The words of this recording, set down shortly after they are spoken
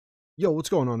Yo, what's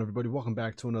going on, everybody? Welcome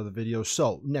back to another video.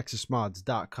 So,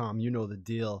 nexusmods.com, you know the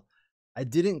deal. I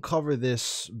didn't cover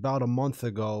this about a month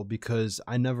ago because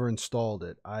I never installed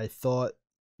it. I thought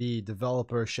the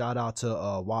developer, shout out to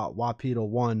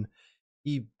Wapito1,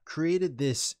 he created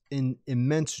this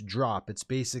immense drop. It's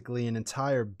basically an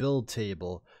entire build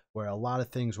table where a lot of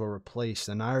things were replaced,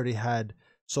 and I already had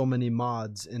so many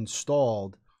mods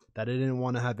installed that I didn't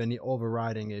want to have any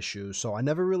overriding issues. So I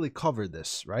never really covered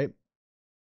this, right?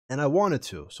 And I wanted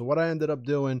to. So what I ended up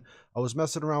doing, I was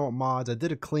messing around with mods. I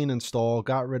did a clean install,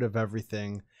 got rid of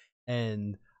everything,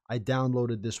 and I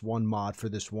downloaded this one mod for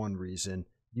this one reason.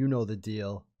 You know the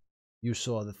deal. You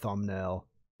saw the thumbnail.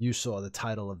 You saw the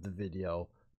title of the video.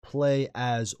 Play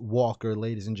as Walker,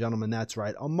 ladies and gentlemen. That's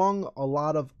right. Among a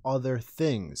lot of other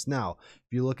things. Now,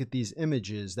 if you look at these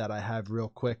images that I have real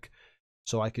quick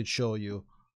so I could show you,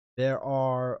 there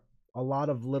are a lot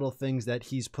of little things that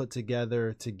he's put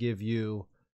together to give you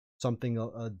something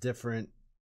different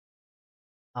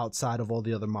outside of all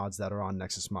the other mods that are on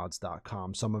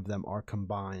nexusmods.com. Some of them are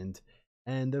combined,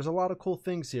 and there's a lot of cool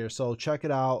things here, so check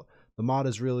it out. The mod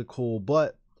is really cool,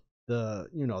 but the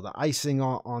icing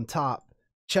on top,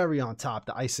 cherry on top,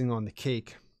 the icing on the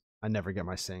cake, I never get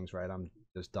my sayings right, I'm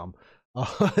just dumb,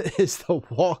 is the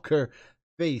Walker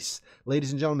face. Ladies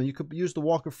and gentlemen, you could use the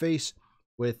Walker face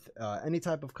with any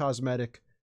type of cosmetic.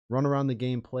 Run around the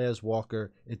game, play as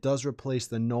Walker. It does replace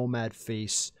the Nomad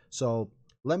face. So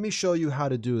let me show you how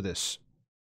to do this.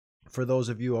 For those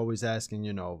of you always asking,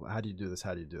 how do you do this?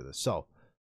 How do you do this? So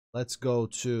let's go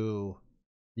to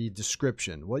the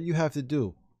description. What you have to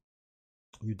do,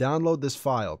 you download this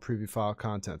file, preview file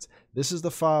contents. This is the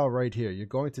file right here. You're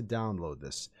going to download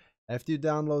this. After you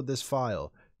download this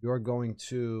file, you're going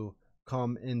to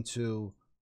come into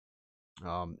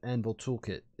Anvil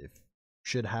Toolkit.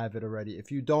 Should have it already.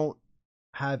 If you don't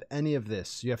have any of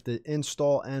this, you have to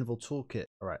install Anvil Toolkit.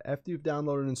 All right, after you've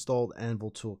downloaded and installed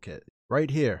Anvil Toolkit, right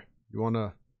here, you want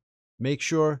to make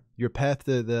sure your path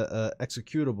to the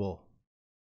executable,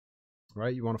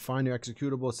 right? You want to find your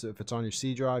executable. So if it's on your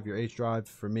C drive, your H drive,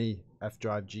 for me, F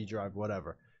drive, G drive,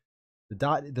 whatever.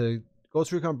 The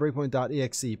Ghost Recon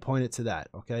Breakpoint.exe, point it to that,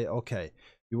 okay?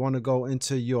 You want to go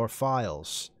into your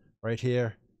files right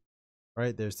here.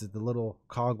 Right, there's the little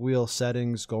cogwheel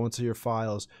settings. Go into your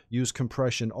files, use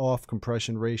compression off,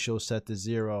 compression ratio set to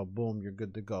 0. Boom, you're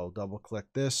good to go. Double click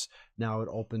this. Now it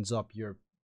opens up your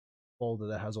folder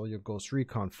that has all your Ghost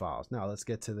Recon files. Now let's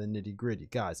get to the nitty gritty,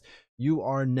 guys. You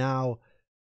are now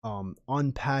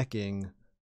unpacking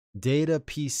Data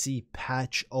PC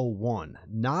Patch 01,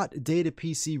 not Data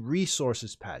PC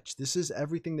Resources Patch. This is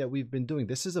everything that we've been doing.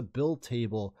 This is a build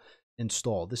table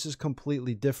install. This is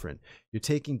completely different. You're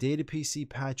taking Data PC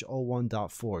Patch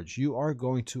 01.forge. You are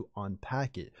going to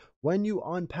unpack it. When you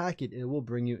unpack it, it will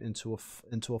bring you into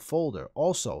a folder.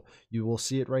 Also, you will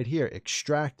see it right here,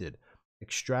 extracted,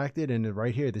 and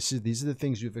right here, these are the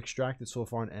things you've extracted so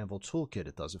far in Anvil Toolkit.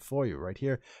 It does it for you right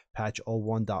here. Patch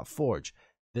 01.forge.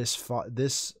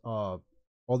 All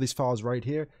these files right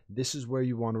here. This is where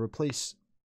you want to replace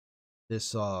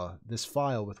this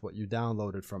file with what you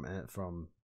downloaded from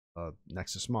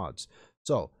Nexus Mods.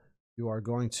 So you are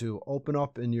going to open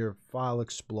up in your file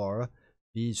explorer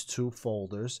these two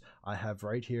folders. I have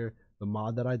right here the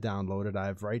mod that I downloaded. I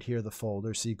have right here the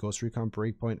folder. See, Ghost Recon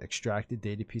Breakpoint extracted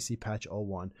Data PC Patch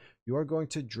 01. You are going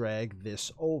to drag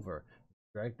this over.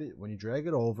 When you drag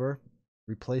it over,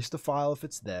 replace the file if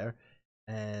it's there,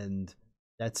 and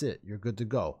that's it. You're good to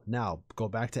go. Now go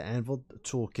back to Anvil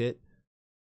Toolkit,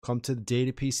 come to the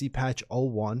Data PC Patch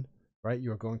 01. Right,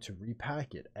 you're going to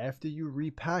repack it. After you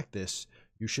repack this,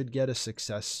 you should get a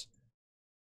success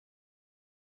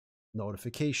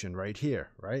notification right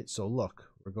here, right? So look,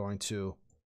 we're going to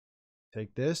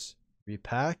take this,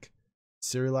 repack,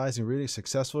 serialize and reading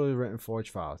successfully written forge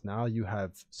files. Now you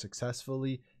have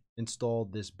successfully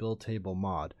installed this build table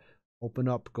mod. Open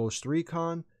up Ghost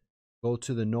Recon, go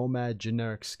to the Nomad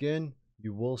generic skin.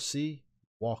 You will see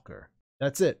Walker.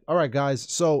 That's it. All right, guys.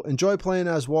 So enjoy playing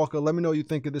as Walker. Let me know what you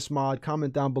think of this mod.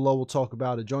 Comment down below. We'll talk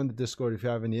about it. Join the Discord if you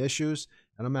have any issues.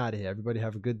 And I'm out of here. Everybody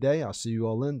have a good day. I'll see you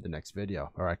all in the next video.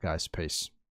 All right, guys.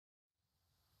 Peace.